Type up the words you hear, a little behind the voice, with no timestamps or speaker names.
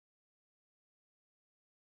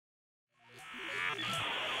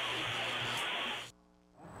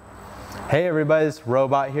Hey everybody, it's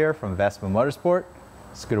Robot here from Vespa Motorsport,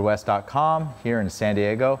 scooterwest.com here in San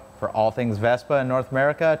Diego. For all things Vespa in North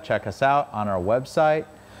America, check us out on our website.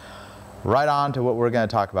 Right on to what we're going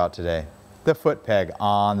to talk about today, the foot peg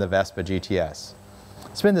on the Vespa GTS.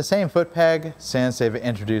 It's been the same foot peg since they've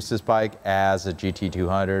introduced this bike as a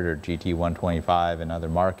GT200 or GT125 in other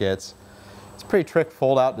markets. It's a pretty trick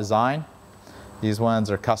fold-out design. These ones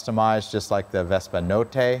are customized just like the Vespa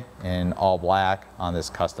Note in all black on this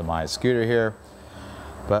customized scooter here.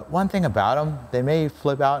 But one thing about them, they may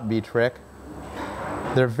flip out and be trick.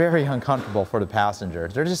 They're very uncomfortable for the passenger.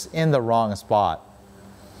 They're just in the wrong spot.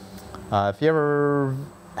 If you ever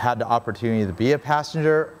had the opportunity to be a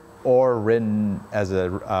passenger or ridden as the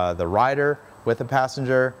rider with a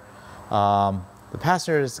passenger, the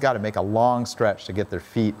passenger has got to make a long stretch to get their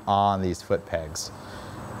feet on these foot pegs.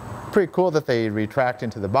 Pretty cool that they retract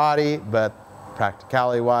into the body, but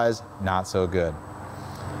practicality wise, not so good.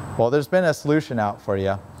 Well, there's been a solution out for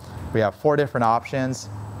you. We have 4 different options.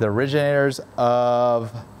 The originators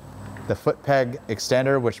of the foot peg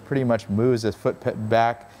extender, which pretty much moves this foot peg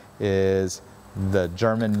back, is the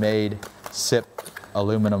German-made SIP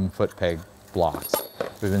aluminum foot peg blocks.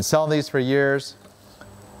 We've been selling these for years.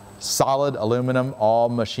 Solid aluminum, all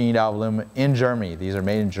machined out of aluminum in Germany. These are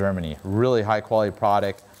made in Germany. Really high quality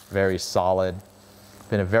product. Very solid,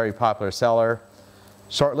 been a very popular seller.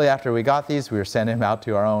 Shortly after we got these, we were sending them out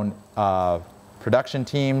to our own production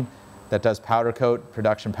team that does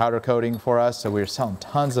production powder coating for us. So we were selling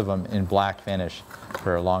tons of them in black finish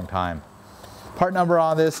for a long time. Part number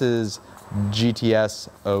on this is GTS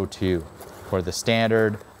 02 for the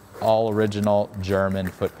standard, all original German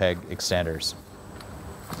foot peg extenders.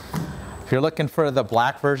 If you're looking for the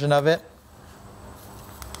black version of it,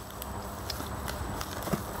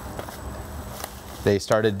 they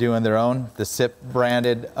started doing their own, the SIP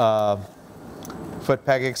branded foot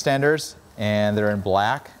peg extenders, and they're in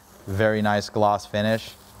black. Very nice gloss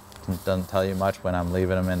finish. Doesn't tell you much when I'm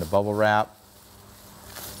leaving them in the bubble wrap.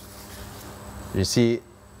 You see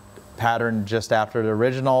pattern just after the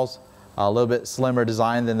originals, a little bit slimmer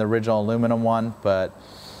design than the original aluminum one, but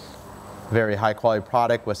very high quality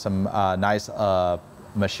product with some nice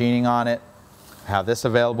machining on it. Have this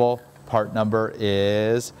available. Part number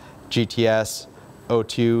is GTS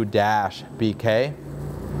 02-BK.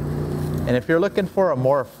 And if you're looking for a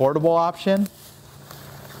more affordable option,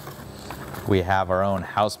 we have our own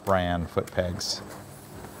house brand foot pegs.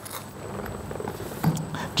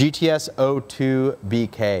 GTS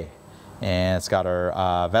 02-BK. And it's got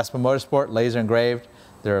our Vespa Motorsport laser engraved.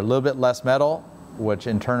 They're a little bit less metal, which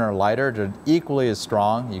in turn are lighter. They're equally as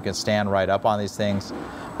strong. You can stand right up on these things.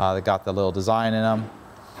 They got the little design in them.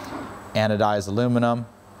 Anodized aluminum.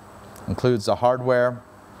 Includes the hardware.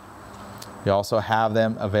 You also have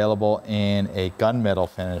them available in a gunmetal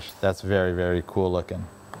finish. That's very, very cool looking.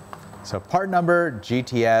 So part number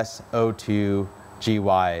GTS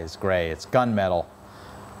 02GY is gray. It's gunmetal.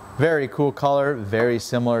 Very cool color, very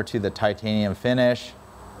similar to the titanium finish.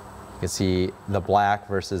 You can see the black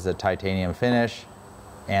versus the titanium finish,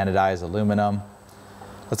 anodized aluminum.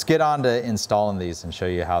 Let's get on to installing these and show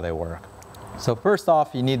you how they work. So first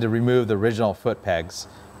off, you need to remove the original foot pegs.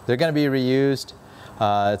 They're going to be reused.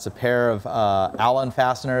 It's a pair of Allen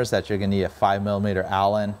fasteners that you're going to need a 5mm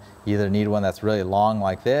Allen. You either need one that's really long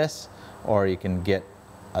like this, or you can get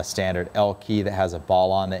a standard L key that has a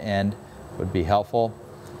ball on the end, would be helpful.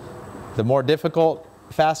 The more difficult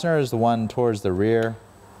fastener is the one towards the rear,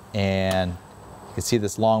 and you can see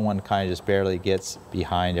this long one kind of just barely gets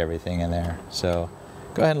behind everything in there. So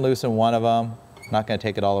go ahead and loosen one of them. I'm not going to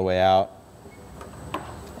take it all the way out.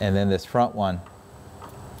 And then this front one,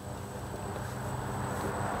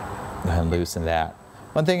 go ahead and loosen that.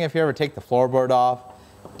 One thing, if you ever take the floorboard off,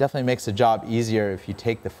 it definitely makes the job easier if you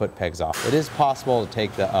take the foot pegs off. It is possible to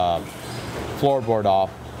take the floorboard off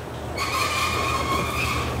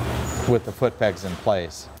with the foot pegs in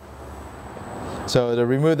place. So to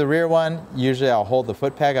remove the rear one, usually I'll hold the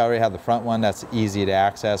foot peg. I already have the front one that's easy to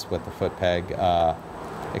access with the foot peg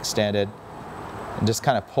extended. And just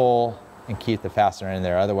kind of pull and keep the fastener in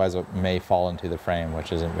there, otherwise it may fall into the frame,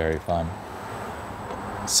 which isn't very fun.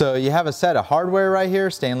 So you have a set of hardware right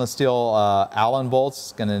here, stainless steel Allen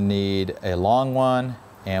bolts. Going to need a long one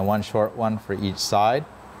and one short one for each side.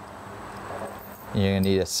 You're going to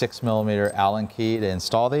need a 6mm Allen key to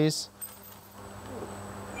install these.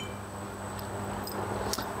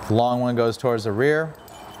 The long one goes towards the rear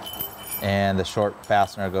and the short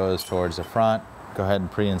fastener goes towards the front. Go ahead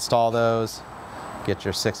and pre-install those. Get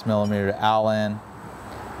your 6mm Allen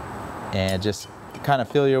and just kind of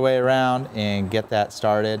feel your way around and get that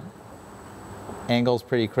started. Angle's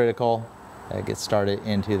pretty critical. Get started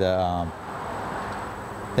into the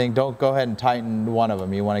thing. Don't go ahead and tighten one of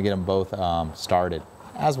them. You want to get them both started.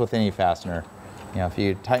 As with any fastener, you know, if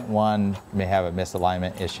you tighten one, you may have a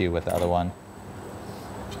misalignment issue with the other one.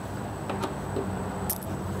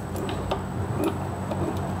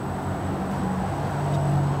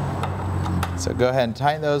 So go ahead and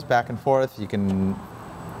tighten those back and forth. You can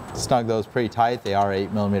snug those pretty tight. They are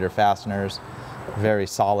 8mm fasteners, very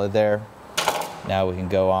solid there. Now we can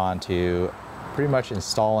go on to pretty much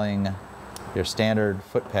installing your standard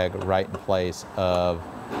foot peg right in place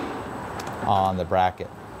on the bracket.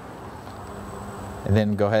 And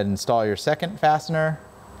then go ahead and install your second fastener.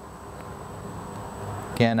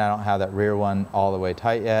 Again, I don't have that rear one all the way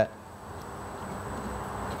tight yet.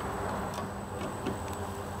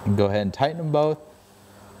 And go ahead and tighten them both.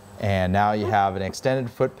 And now you have an extended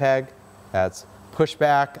foot peg that's pushed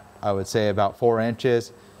back, I would say about 4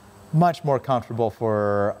 inches. Much more comfortable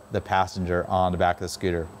for the passenger on the back of the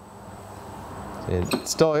scooter. So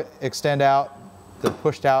still extend out, they're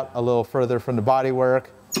pushed out a little further from the bodywork.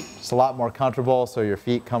 It's a lot more comfortable, so your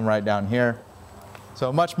feet come right down here. So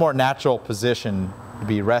a much more natural position to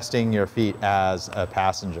be resting your feet as a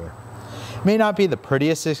passenger. It may not be the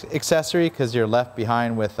prettiest accessory because you're left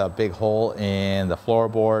behind with a big hole in the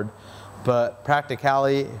floorboard, but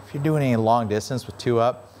practicality, if you're doing any long distance with 2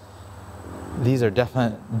 up, these are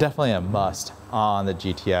definitely a must on the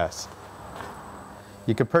GTS.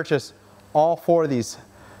 You can purchase all 4 of these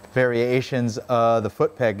variations of the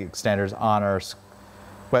foot peg extenders on our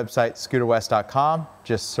website, scooterwest.com.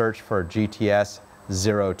 Just search for GTS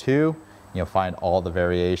 02. You'll find all the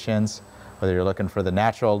variations. Whether you're looking for the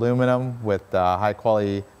natural aluminum with high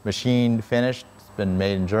quality machined finish, it's been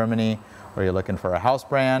made in Germany, or you're looking for a house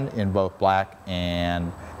brand in both black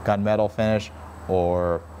and gunmetal finish,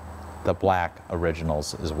 or the black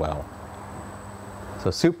originals as well. So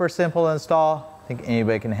super simple to install. I think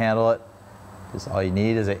anybody can handle it. Just all you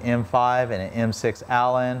need is an M5 and an M6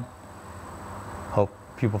 Allen. Hope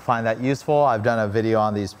people find that useful. I've done a video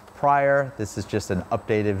on these prior. This is just an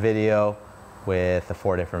updated video with the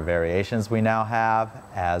 4 different variations we now have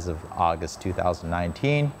as of August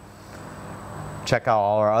 2019. Check out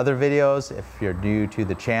all our other videos. If you're new to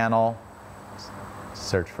the channel,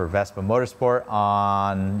 search for Vespa Motorsport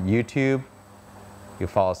on YouTube. You can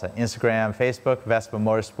follow us on Instagram, Facebook, Vespa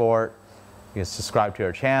Motorsport. You can subscribe to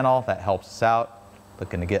our channel. That helps us out.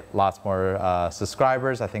 Looking to get lots more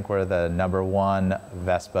subscribers. I think we're the #1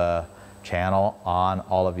 Vespa channel on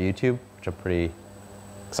all of YouTube, which I'm pretty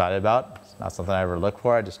excited about. It's not something I ever looked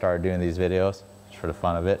for. I just started doing these videos just for the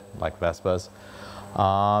fun of it, like Vespas.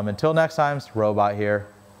 Until next time, it's Robot here,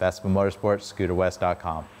 Vespa Motorsport,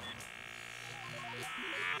 scooterwest.com.